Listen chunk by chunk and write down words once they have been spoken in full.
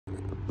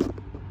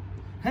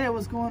Hey,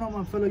 what's going on,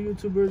 my fellow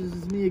YouTubers?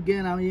 This is me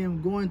again. I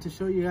am going to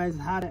show you guys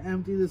how to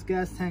empty this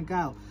gas tank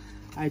out.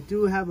 I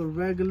do have a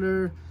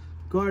regular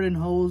garden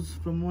hose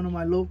from one of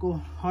my local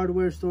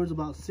hardware stores,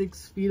 about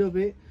 6 feet of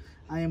it.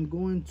 I am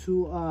going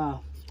to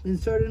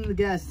insert it in the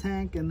gas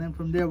tank, and then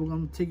from there we're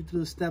going to take you through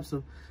the steps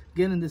of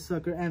getting this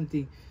sucker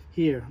empty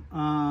here.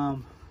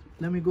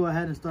 Let me go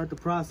ahead and start the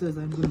process.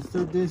 I'm going to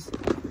insert this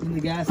in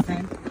the gas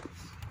tank,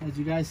 as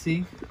you guys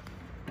see.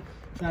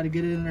 Try to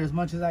get it in there as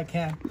much as I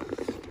can.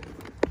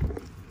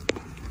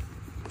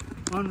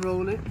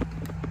 Unroll it.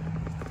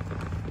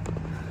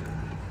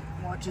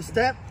 Watch your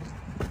step.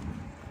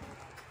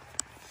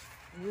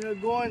 You're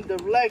going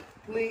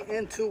directly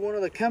into one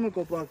of the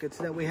chemical buckets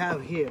that we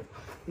have here.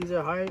 These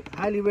are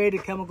highly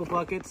rated chemical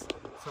buckets,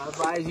 so I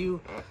advise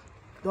you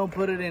don't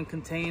put it in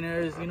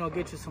containers. You know,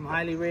 get you some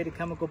highly rated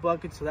chemical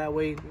buckets so that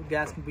way the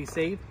gas can be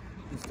safe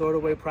and stored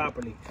away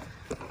properly.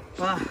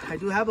 I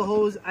do have a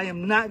hose. I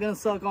am not gonna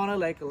suck on it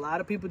like a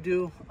lot of people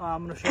do.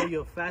 I'm gonna show you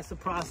a faster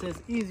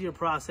process, easier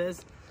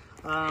process.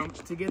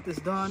 To get this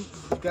done,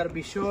 you got to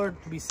be sure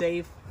to be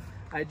safe.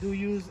 I do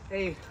use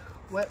a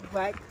wet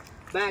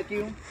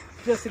vacuum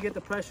just to get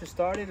the pressure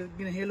started. You're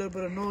gonna hear a little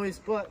bit of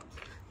noise, but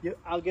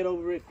I'll get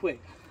over it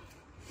quick.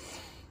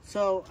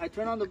 So I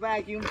turn on the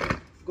vacuum,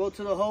 go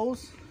to the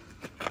hose,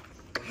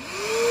 put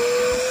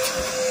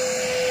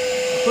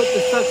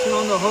the suction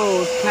on the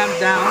hose, clamp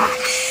down,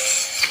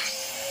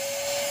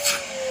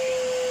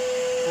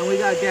 and we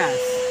got gas.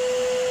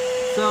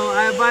 So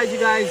I advise you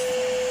guys,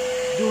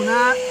 do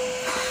not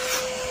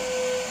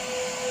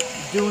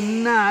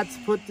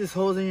put this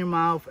hose in your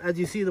mouth. As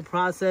you see, the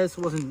process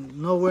wasn't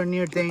nowhere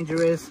near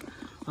dangerous.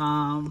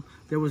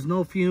 There was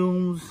no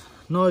fumes,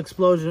 no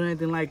explosion or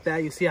anything like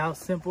that. You see how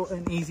simple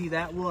and easy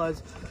that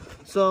was.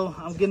 So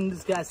I'm getting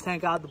this gas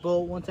tank out of the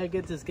boat. Once I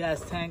get this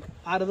gas tank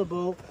out of the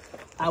boat,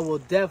 I will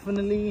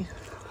definitely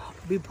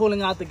be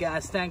pulling out the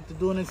gas tank to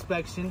do an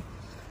inspection,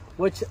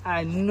 which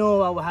I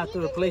know I will have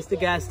to replace the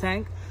gas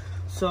tank.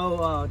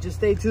 So just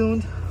stay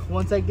tuned.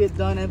 Once I get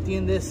done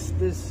emptying this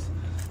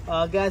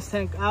gas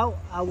tank out,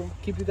 I will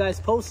keep you guys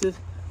posted.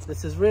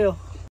 This is real.